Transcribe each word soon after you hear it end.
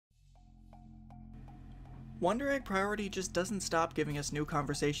Wonder Egg Priority just doesn't stop giving us new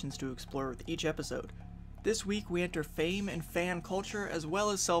conversations to explore with each episode. This week we enter fame and fan culture as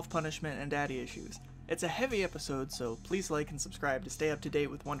well as self-punishment and daddy issues. It's a heavy episode, so please like and subscribe to stay up to date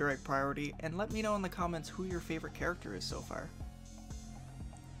with Wonder Egg Priority, and let me know in the comments who your favorite character is so far.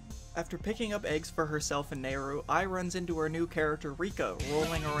 After picking up eggs for herself and Nehru, Ai runs into her new character Rika,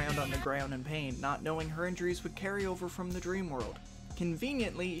 rolling around on the ground in pain, not knowing her injuries would carry over from the dream world.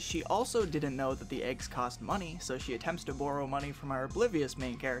 Conveniently, she also didn't know that the eggs cost money, so she attempts to borrow money from our oblivious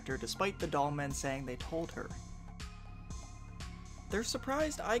main character despite the doll men saying they told her. They're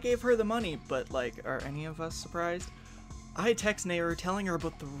surprised I gave her the money, but like, are any of us surprised? I text Nehru telling her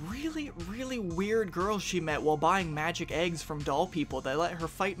about the really weird girl she met while buying magic eggs from doll people that let her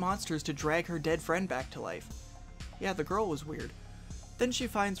fight monsters to drag her dead friend back to life. Yeah, the girl was weird. Then she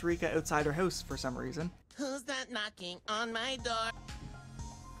finds Rika outside her house for some reason. Who's that knocking on my door?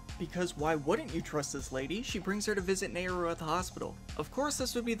 Because why wouldn't you trust this lady? She brings her to visit Nehru at the hospital. Of course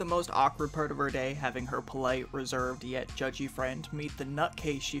this would be the most awkward part of her day, having her polite, reserved, yet judgy friend meet the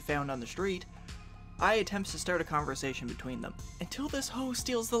nutcase she found on the street. Ai attempts to start a conversation between them, until this hoe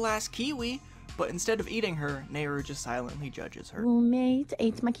steals the last kiwi, but instead of eating her, Nehru just silently judges her. Roommate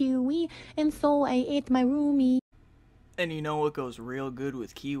ate my kiwi, and so I ate my roomie. And you know what goes real good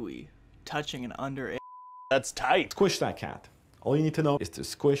with kiwi? Touching an under. That's tight. Squish that cat. All you need to know is to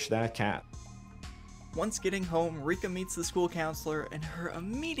squish that cat. Once getting home, Rika meets the school counselor, and her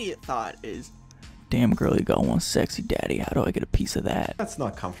immediate thought is, "Damn girl, you got one sexy daddy, how do I get a piece of that?" That's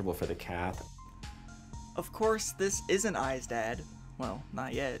not comfortable for the cat. Of course, this isn't Ai's dad. Well,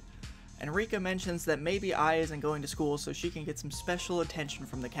 not yet. And Rika mentions that maybe Ai isn't going to school so she can get some special attention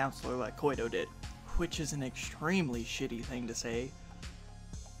from the counselor like Koido did, which is an extremely shitty thing to say.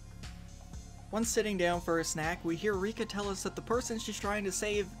 Once sitting down for a snack, we hear Rika tell us that the person she's trying to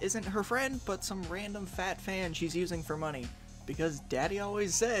save isn't her friend, but some random fat fan she's using for money. Because Daddy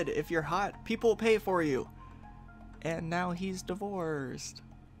always said, if you're hot, people pay for you. And now he's divorced.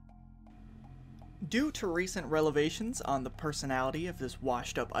 Due to recent revelations on the personality of this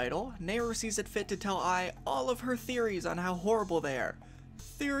washed-up idol, Nehru sees it fit to tell Ai all of her theories on how horrible they are.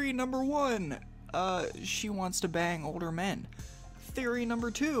 Theory number 1, she wants to bang older men. Theory number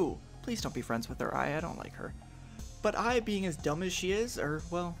 2, please don't be friends with her, Ai, I don't like her. But Ai, being as dumb as she is, or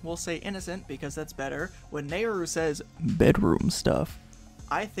well, we'll say innocent because that's better, when Nehru says bedroom stuff,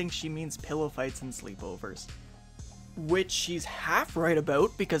 I think she means pillow fights and sleepovers. Which she's half right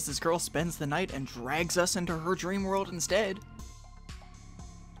about, because this girl spends the night and drags us into her dream world instead.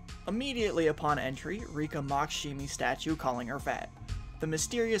 Immediately upon entry, Rika mocks Shimi's statue, calling her fat. The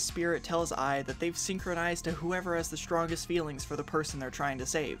mysterious spirit tells Ai that they've synchronized to whoever has the strongest feelings for the person they're trying to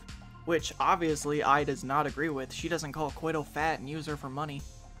save. Which, obviously, Ai does not agree with. She doesn't call Koido fat and use her for money.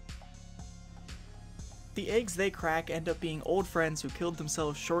 The eggs they crack end up being old friends who killed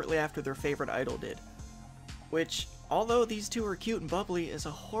themselves shortly after their favorite idol did. Which, although these two are cute and bubbly, is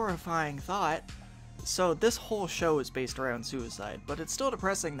a horrifying thought. So this whole show is based around suicide, but it's still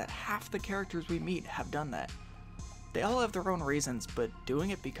depressing that half the characters we meet have done that. They all have their own reasons, but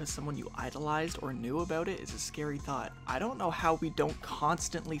doing it because someone you idolized or knew about it is a scary thought. I don't know how we don't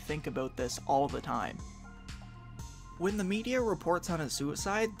constantly think about this all the time. When the media reports on a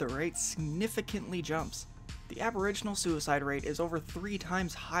suicide, the rate significantly jumps. The Aboriginal suicide rate is over 3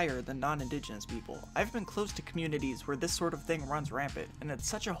 times higher than non-Indigenous people. I've been close to communities where this sort of thing runs rampant, and it's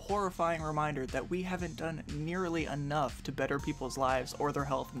such a horrifying reminder that we haven't done nearly enough to better people's lives or their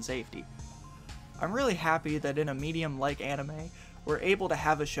health and safety. I'm really happy that in a medium like anime, we're able to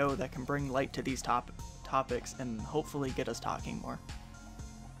have a show that can bring light to these topics and hopefully get us talking more.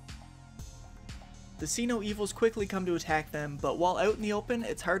 The See No Evils quickly come to attack them, but while out in the open,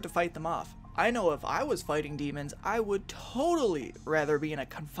 it's hard to fight them off. I know if I was fighting demons, I would totally rather be in a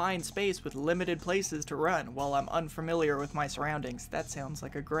confined space with limited places to run while I'm unfamiliar with my surroundings. That sounds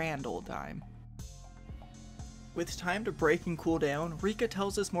like a grand old time. With time to break and cool down, Rika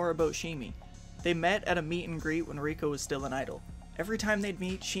tells us more about Shimi. They met at a meet and greet when Rika was still an idol. Every time they'd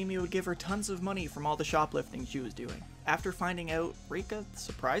meet, Shimi would give her tons of money from all the shoplifting she was doing. After finding out, Rika,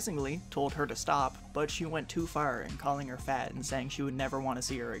 surprisingly, told her to stop, but she went too far in calling her fat and saying she would never want to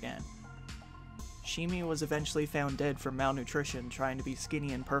see her again. Shimi was eventually found dead from malnutrition, trying to be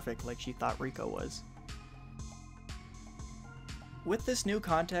skinny and perfect like she thought Rika was. With this new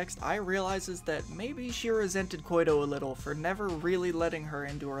context, Ai realizes that maybe she resented Koido a little for never really letting her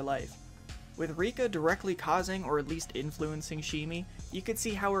into her life. With Rika directly causing or at least influencing Shimi, you could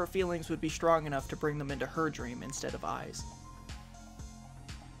see how her feelings would be strong enough to bring them into her dream instead of Ai's.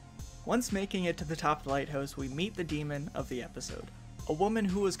 Once making it to the top of the lighthouse, we meet the demon of the episode. a woman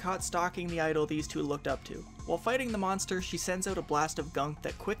who was caught stalking the idol these two looked up to. While fighting the monster, she sends out a blast of gunk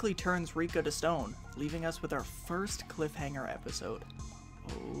that quickly turns Rika to stone, leaving us with our first cliffhanger episode.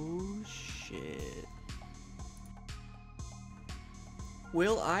 Oh shit.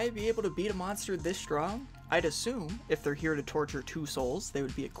 Will I be able to beat a monster this strong? I'd assume, if they're here to torture two souls, they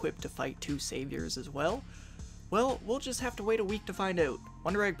would be equipped to fight two saviors as well. Well, we'll just have to wait a week to find out.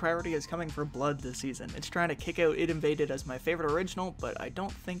 Wonder Egg Priority is coming for blood this season. It's trying to kick out It Invaded as my favorite original, but I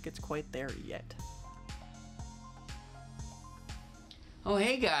don't think it's quite there yet. Oh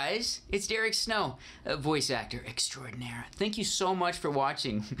hey guys, it's Derek Snow, a voice actor extraordinaire. Thank you so much for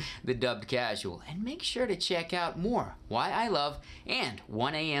watching The Dubbed Casual, and make sure to check out more Why I Love and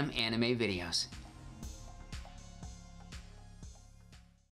 1AM anime videos.